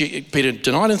because Peter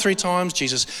denied him 3 times.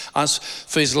 Jesus asked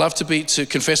for his love to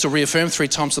confess or reaffirm 3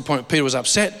 times to the point where Peter was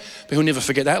upset, but he'll never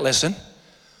forget that lesson.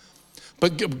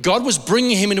 But God was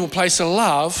bringing him into a place of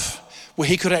love where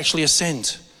he could actually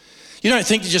ascend. You don't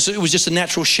think it was just a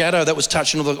natural shadow that was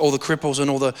touching all the cripples and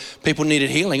all the people needed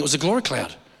healing. It was a glory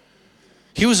cloud.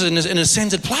 He was in an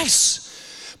ascended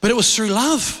place, but it was through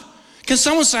love. Can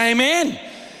someone say amen?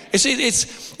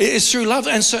 It's through love.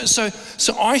 And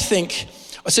so I think,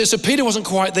 so Peter wasn't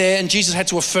quite there and Jesus had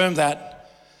to affirm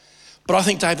that, but I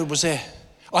think David was there.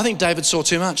 I think David saw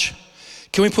too much.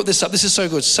 Can we put this up? This is so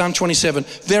good. Psalm 27,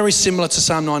 very similar to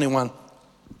Psalm 91.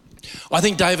 I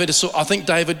think David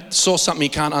saw something he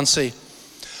can't unsee.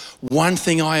 One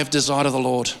thing I have desired of the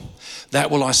Lord, that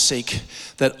will I seek,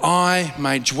 that I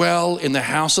may dwell in the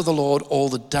house of the Lord all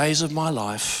the days of my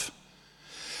life,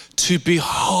 to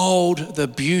behold the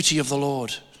beauty of the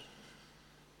Lord.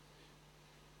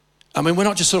 I mean, we're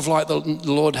not just sort of like the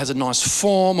Lord has a nice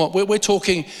form. We're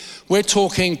talking,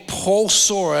 Paul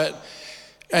saw it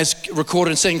as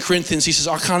recorded in 2 Corinthians. He says,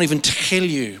 I can't even tell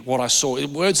you what I saw.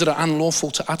 Words that are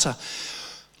unlawful to utter.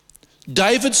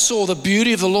 David saw the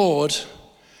beauty of the Lord,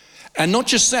 and not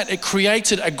just that, it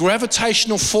created a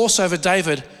gravitational force over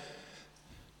David.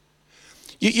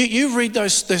 You read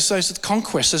those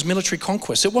conquests, those military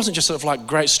conquests. It wasn't just sort of like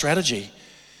great strategy.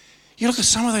 You look at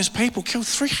some of those people,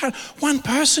 one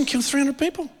person killed 300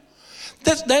 people.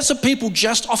 That's the people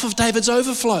just off of David's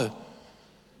overflow.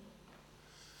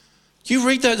 You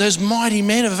read those mighty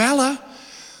men of valor,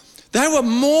 they were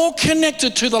more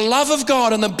connected to the love of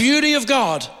God and the beauty of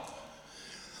God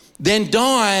than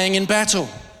dying in battle.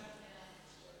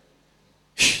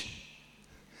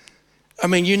 I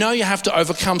mean, you know you have to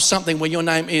overcome something when your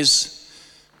name is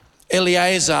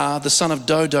Eleazar, the son of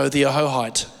Dodo, the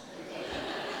Ahohite.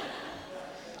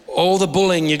 All the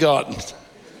bullying you got.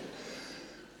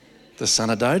 The son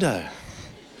of Dodo.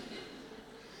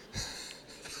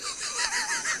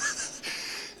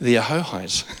 The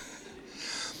Ahohite.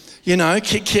 You know,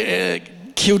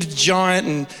 killed a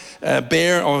giant and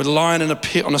bear or a lion in a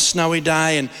pit on a snowy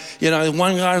day. And, you know,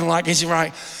 one guy like, is he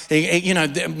right? You know,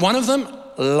 one of them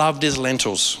loved his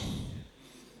lentils.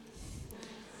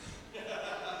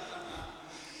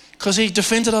 Because he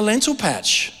defended a lentil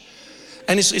patch.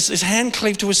 And his hand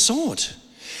cleaved to his sword.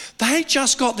 They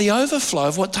just got the overflow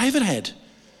of what David had.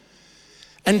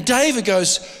 And David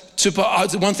goes to,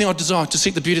 the one thing I desire, to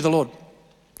seek the beauty of the Lord.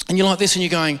 And you're like this and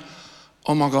you're going,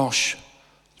 oh my gosh,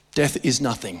 death is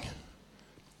nothing.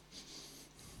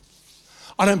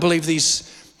 I don't believe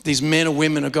these men or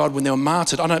women of God, when they were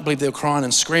martyred, I don't believe they were crying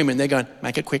and screaming. They're going,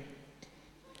 make it quick.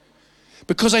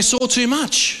 Because they saw too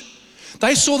much.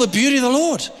 They saw the beauty of the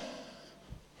Lord.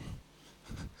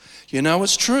 You know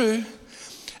it's true.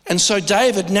 And so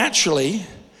David, naturally,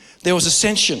 there was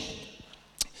ascension.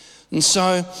 And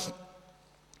so,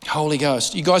 Holy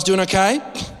Ghost. You guys doing okay?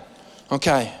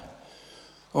 Okay.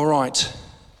 All right.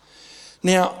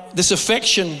 Now, this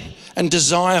affection and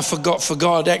desire for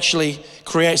God actually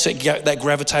creates that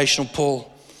gravitational pull.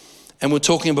 And we were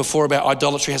talking before about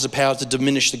idolatry has the power to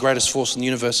diminish the greatest force in the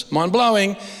universe.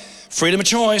 Mind-blowing. Freedom of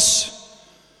choice.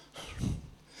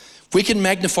 We can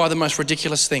magnify the most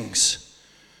ridiculous things.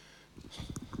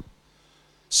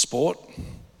 Sport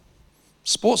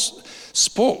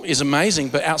is amazing,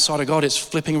 but outside of God, it's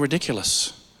flipping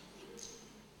ridiculous.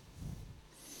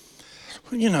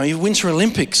 You know, your Winter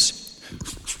Olympics.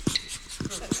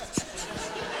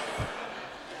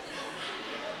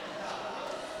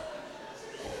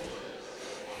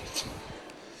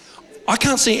 I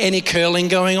can't see any curling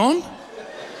going on.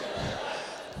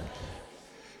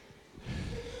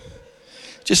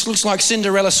 Just looks like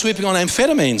Cinderella sweeping on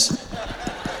amphetamines.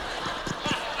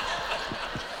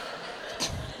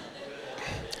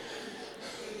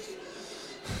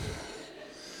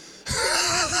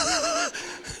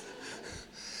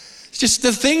 Just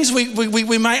the things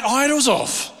we make idols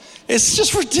of. It's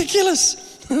just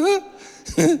ridiculous.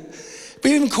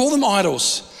 We even call them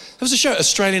idols. There was a show,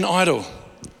 Australian Idol.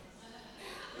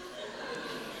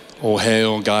 Oh,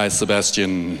 hail Guy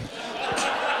Sebastian.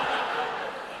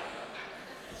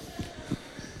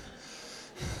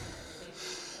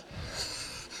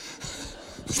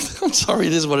 I'm sorry,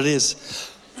 it is what it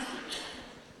is.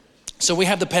 So we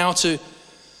have the power to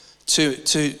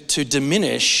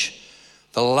diminish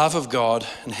the love of God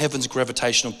and heaven's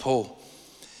gravitational pull.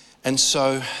 And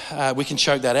so we can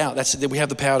choke that out. We have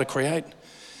the power to create.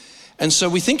 And so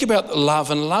we think about love,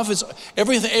 and love is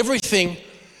everything.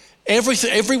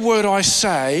 Every word I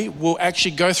say will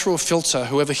actually go through a filter.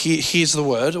 Whoever hears the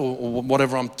word or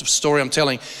whatever story I'm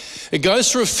telling, it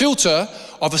goes through a filter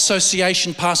of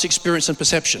association, past experience, and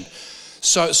perception.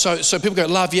 So people go,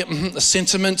 love, yeah, a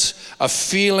sentiment, a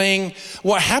feeling.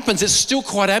 What happens, it's still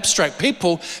quite abstract.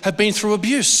 People have been through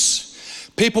abuse.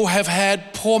 People have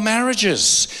had poor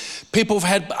marriages. People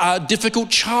have had difficult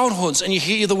childhoods, and you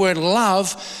hear the word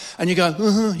love, and you go,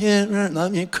 yeah,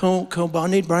 love, yeah, cool, but I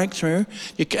need breakthrough.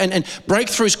 And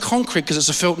breakthrough is concrete because it's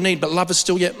a felt need, but love is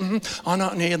still, I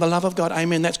know, yeah, the love of God,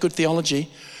 amen, that's good theology.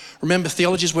 Remember,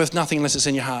 theology is worth nothing unless it's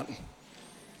in your heart.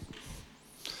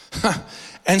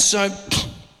 And so,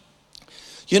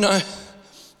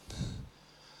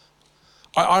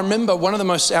 I remember one of the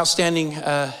most outstanding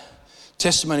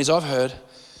testimonies I've heard,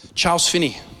 Charles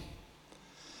Finney.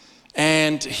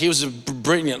 And he was a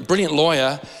brilliant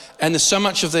lawyer, and there's so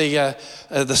much of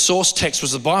the source text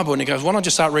was the Bible, and he goes, why don't I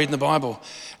just start reading the Bible?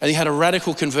 And he had a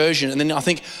radical conversion, and then I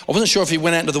wasn't sure if he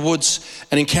went out into the woods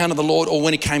and encountered the Lord or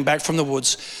when he came back from the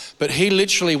woods, but he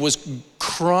literally was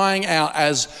crying out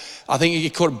as, I think he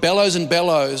called it bellows and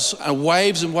bellows, and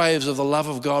waves of the love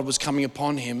of God was coming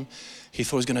upon him. He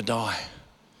thought he was going to die.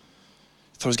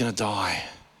 He thought he was going to die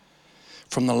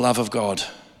from the love of God.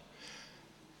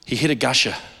 He hit a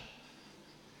gusher.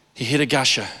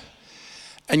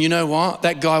 And you know what?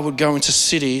 That guy would go into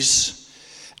cities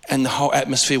and the whole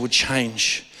atmosphere would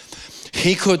change.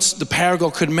 The power of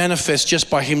God could manifest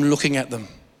just by him looking at them.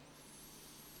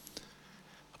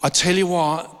 I tell you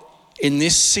what, in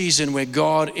this season where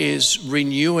God is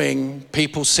renewing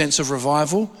people's sense of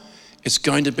revival, it's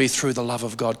going to be through the love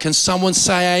of God. Can someone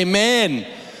say amen?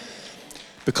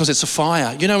 Because it's a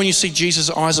fire. You know, when you see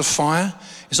Jesus' eyes of fire,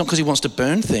 it's not because he wants to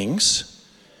burn things.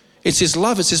 It's his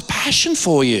love, it's his passion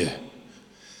for you.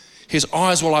 His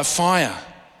eyes were like fire.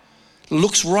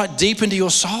 Looks right deep into your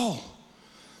soul.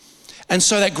 And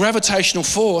so that gravitational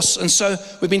force, and so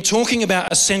we've been talking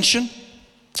about ascension,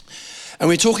 and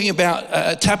we're talking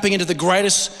about tapping into the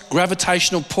greatest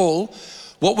gravitational pull.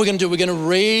 What we're going to do, we're going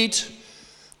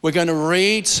to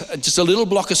read just a little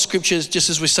block of scriptures just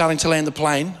as we're starting to land the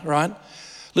plane, right?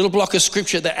 Little block of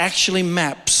scripture that actually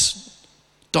maps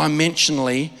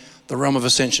dimensionally the realm of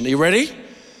ascension. Are you ready?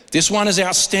 This one is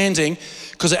outstanding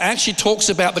because it actually talks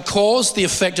about the cause, the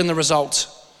effect, and the result.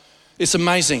 It's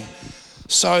amazing.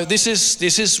 So this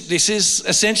is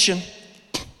ascension.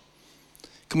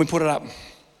 Can we put it up?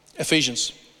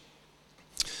 Ephesians.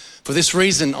 For this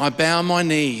reason, I bow my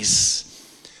knees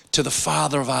to the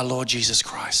Father of our Lord Jesus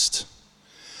Christ,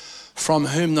 from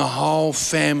whom the whole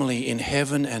family in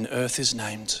heaven and earth is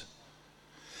named.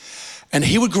 And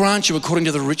he would grant you, according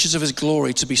to the riches of his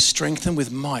glory, to be strengthened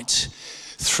with might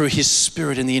through his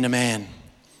Spirit in the inner man.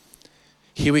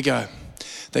 Here we go.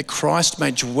 That Christ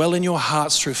may dwell in your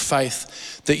hearts through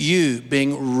faith, that you,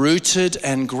 being rooted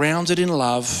and grounded in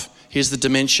love, here's the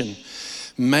dimension,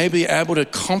 may be able to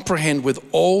comprehend with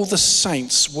all the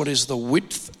saints what is the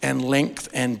width and length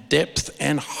and depth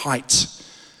and height,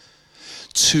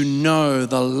 to know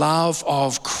the love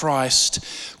of Christ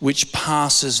which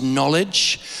passes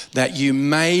knowledge, that you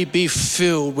may be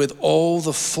filled with all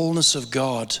the fullness of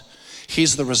God.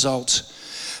 Here's the result.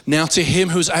 Now to him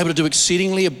who is able to do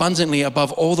exceedingly abundantly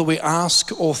above all that we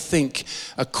ask or think,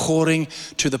 according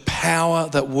to the power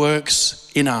that works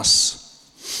in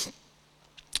us.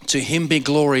 To him be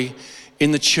glory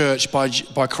in the church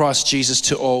by Christ Jesus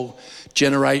to all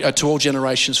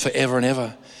generations forever and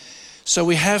ever. So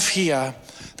we have here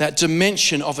that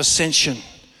dimension of ascension,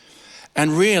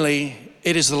 and really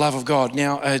it is the love of God.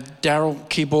 Now, Daryl,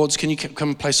 keyboards, can you come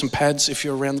and play some pads if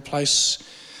you're around the place?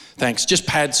 Thanks. Just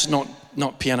pads,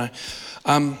 not piano.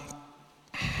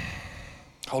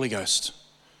 Holy Ghost.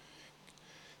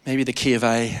 Maybe the key of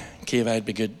A. Key of A would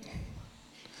be good.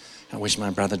 I wish my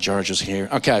brother George was here.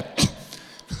 Okay.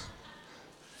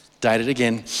 Dated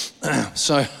again.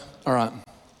 So, all right.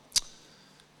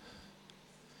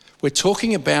 We're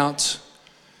talking about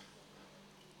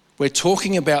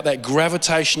that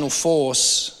gravitational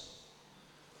force,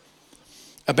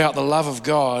 about the love of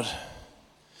God.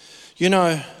 You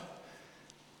know,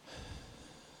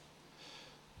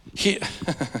 here,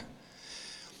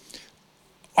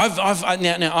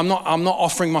 now I'm not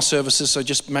offering my services, so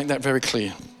just make that very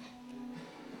clear.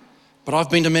 But I've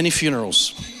been to many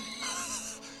funerals.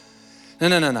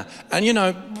 No. And you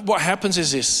know, what happens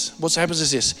is this.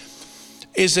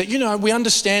 Is that, you know, we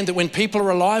understand that when people are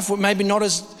alive, we're maybe not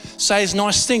say as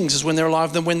nice things as when they're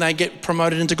alive than when they get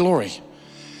promoted into glory.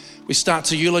 We start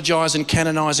to eulogize and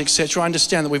canonize, etc. I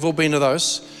understand that we've all been to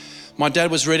those. My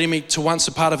dad was reading me to once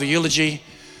a part of a eulogy,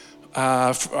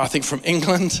 I think from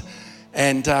England,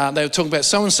 and they were talking about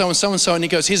so-and-so and so-and-so, and he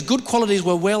goes, his good qualities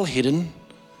were well hidden.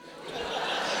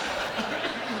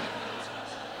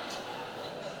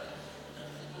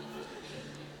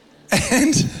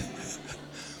 And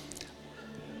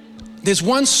there's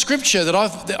one scripture that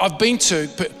I've been to,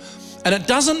 and it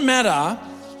doesn't matter,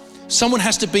 someone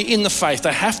has to be in the faith.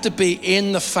 They have to be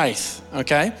in the faith,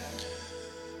 okay?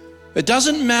 It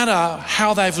doesn't matter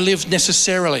how they've lived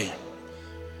necessarily.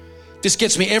 This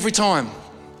gets me every time.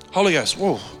 Holy Ghost,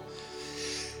 whoa.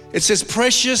 It says,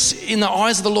 precious in the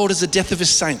eyes of the Lord is the death of his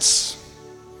saints.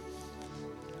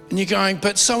 And you're going,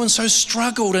 but so-and-so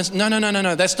struggled. And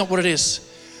no, that's not what it is.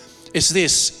 It's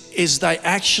this, is they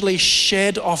actually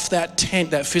shed off that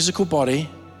tent, that physical body,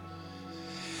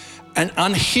 and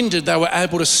unhindered, they were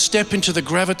able to step into the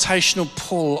gravitational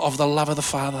pull of the love of the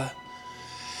Father.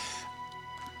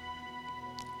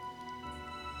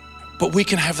 But we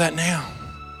can have that now.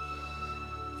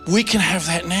 We can have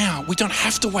that now. We don't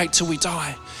have to wait till we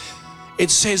die. It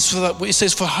says,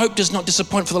 for hope does not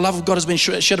disappoint, for the love of God has been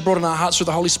shed abroad in our hearts through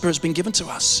the Holy Spirit has been given to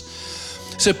us.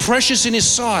 So precious in his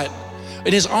sight,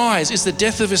 in his eyes, is the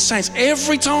death of his saints.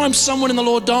 Every time someone in the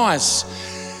Lord dies,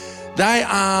 they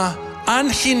are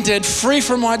unhindered, free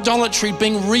from idolatry,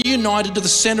 being reunited to the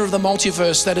center of the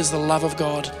multiverse. That is the love of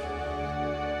God.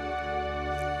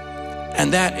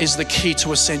 And that is the key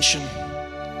to ascension,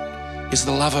 is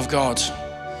the love of God.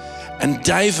 And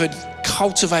David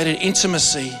cultivated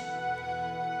intimacy.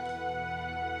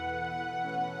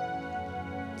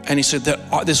 And he said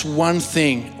that this one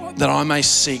thing that I may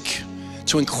seek,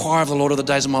 to inquire of the Lord of the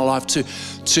days of my life,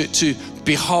 to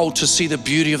behold, to see the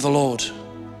beauty of the Lord.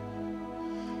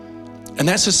 And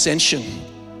that's ascension.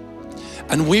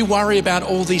 And we worry about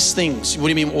all these things. What do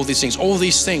you mean all these things? All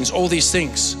these things, all these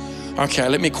things. Okay,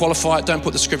 let me qualify it. Don't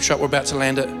put the scripture up, we're about to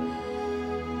land it.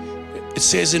 It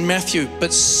says in Matthew,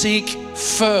 but seek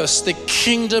first the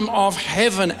kingdom of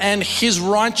heaven and his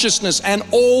righteousness, and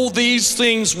all these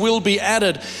things will be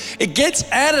added. It gets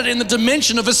added in the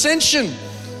dimension of ascension.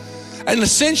 And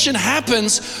ascension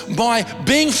happens by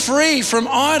being free from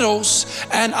idols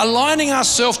and aligning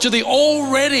ourselves to the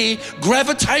already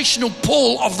gravitational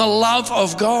pull of the love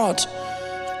of God.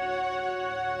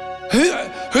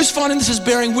 Who's finding this is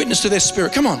bearing witness to their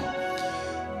spirit? Come on.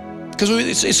 Because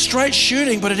it's straight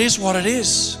shooting, but it is what it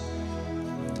is.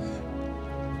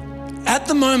 At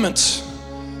the moment,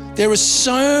 there is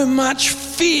so much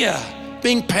fear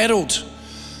being peddled.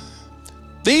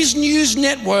 These news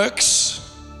networks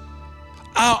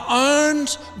are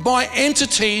owned by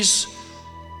entities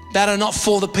that are not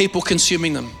for the people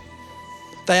consuming them.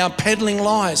 They are peddling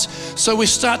lies. So we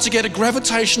start to get a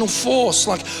gravitational force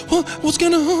like, what's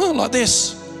going on? Like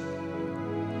this.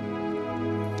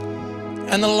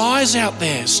 And the lies out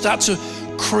there start to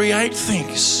create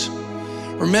things.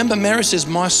 Remember, Mary says,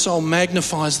 my soul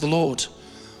magnifies the Lord.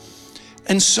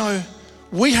 And so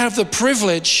we have the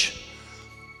privilege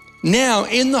now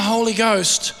in the Holy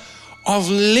Ghost of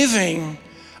living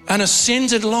an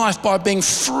ascended life by being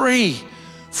free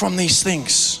from these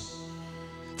things.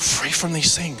 Free from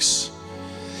these things.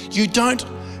 You don't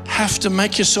have to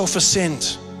make yourself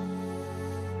ascend,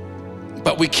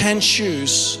 but we can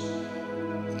choose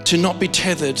to not be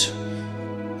tethered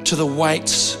to the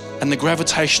weights and the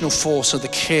gravitational force of the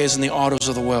cares and the idols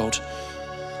of the world.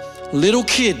 Little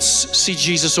kids see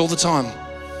Jesus all the time.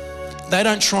 They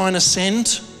don't try and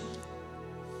ascend.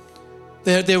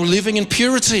 They're living in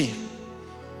purity.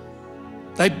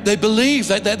 They believe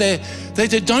that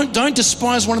they don't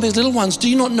despise one of these little ones. Do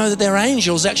you not know that they're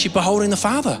angels actually beholding the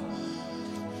Father?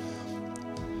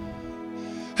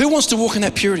 Who wants to walk in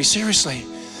that purity? Seriously.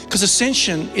 Because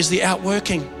ascension is the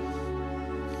outworking.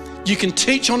 You can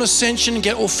teach on ascension and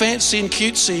get all fancy and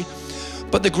cutesy,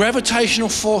 but the gravitational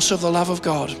force of the love of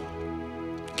God.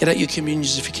 Get out your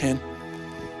communions if you can.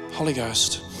 Holy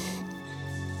Ghost.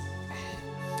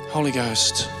 Holy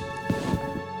Ghost.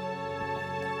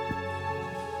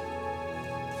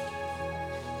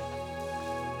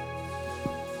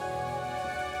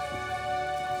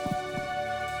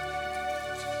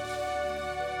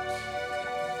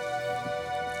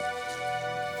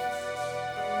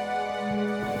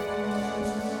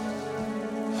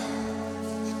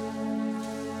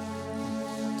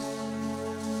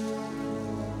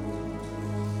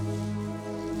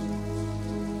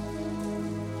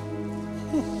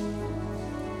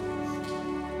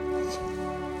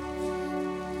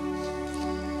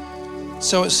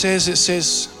 So it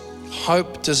says,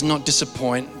 hope does not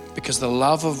disappoint because the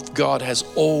love of God has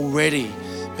already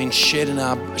been shed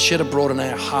abroad in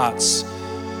our hearts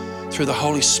through the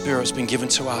Holy Spirit has been given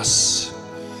to us.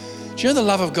 Do you know the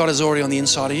love of God is already on the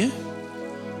inside of you?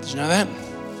 Did you know that?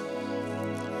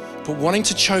 But wanting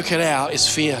to choke it out is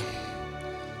fear.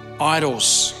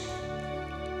 Idols.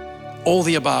 All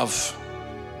the above.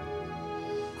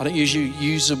 I don't usually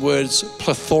use the words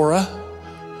plethora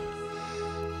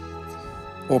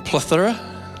or plethora,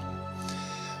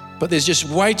 but there's just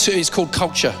way too, it's called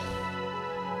culture.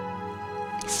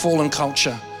 Fallen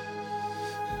culture.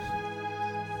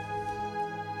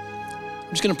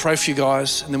 I'm just going to pray for you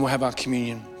guys and then we'll have our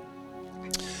communion.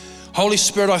 Holy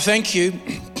Spirit, I thank you.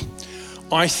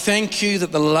 I thank you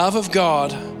that the love of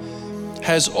God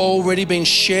has already been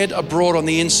shed abroad on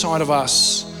the inside of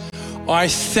us. I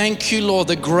thank you, Lord,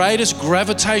 the greatest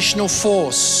gravitational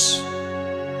force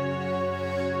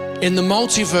in the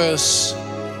multiverse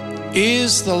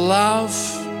is the love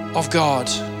of God.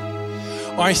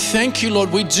 I thank you,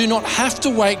 Lord, we do not have to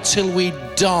wait till we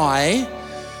die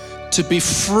to be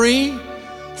free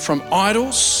from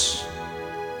idols,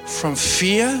 from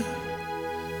fear.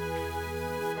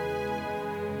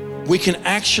 We can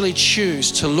actually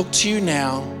choose to look to you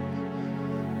now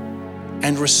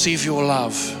and receive your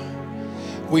love.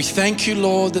 We thank you,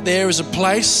 Lord, that there is a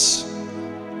place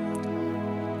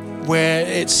where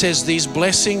it says these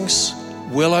blessings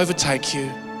will overtake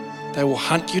you. They will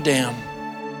hunt you down.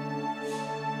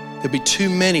 There'll be too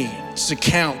many to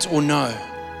count or know.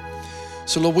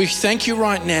 So Lord, we thank you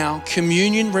right now.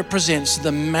 Communion represents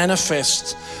the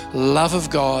manifest love of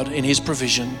God in His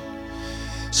provision.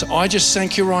 So I just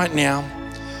thank you right now.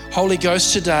 Holy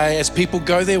Ghost, today, as people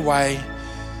go their way,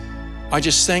 I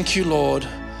just thank you, Lord,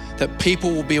 that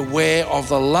people will be aware of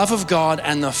the love of God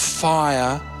and the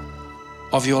fire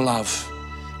of your love.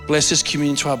 Bless this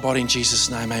communion to our body in Jesus'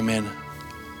 name, amen.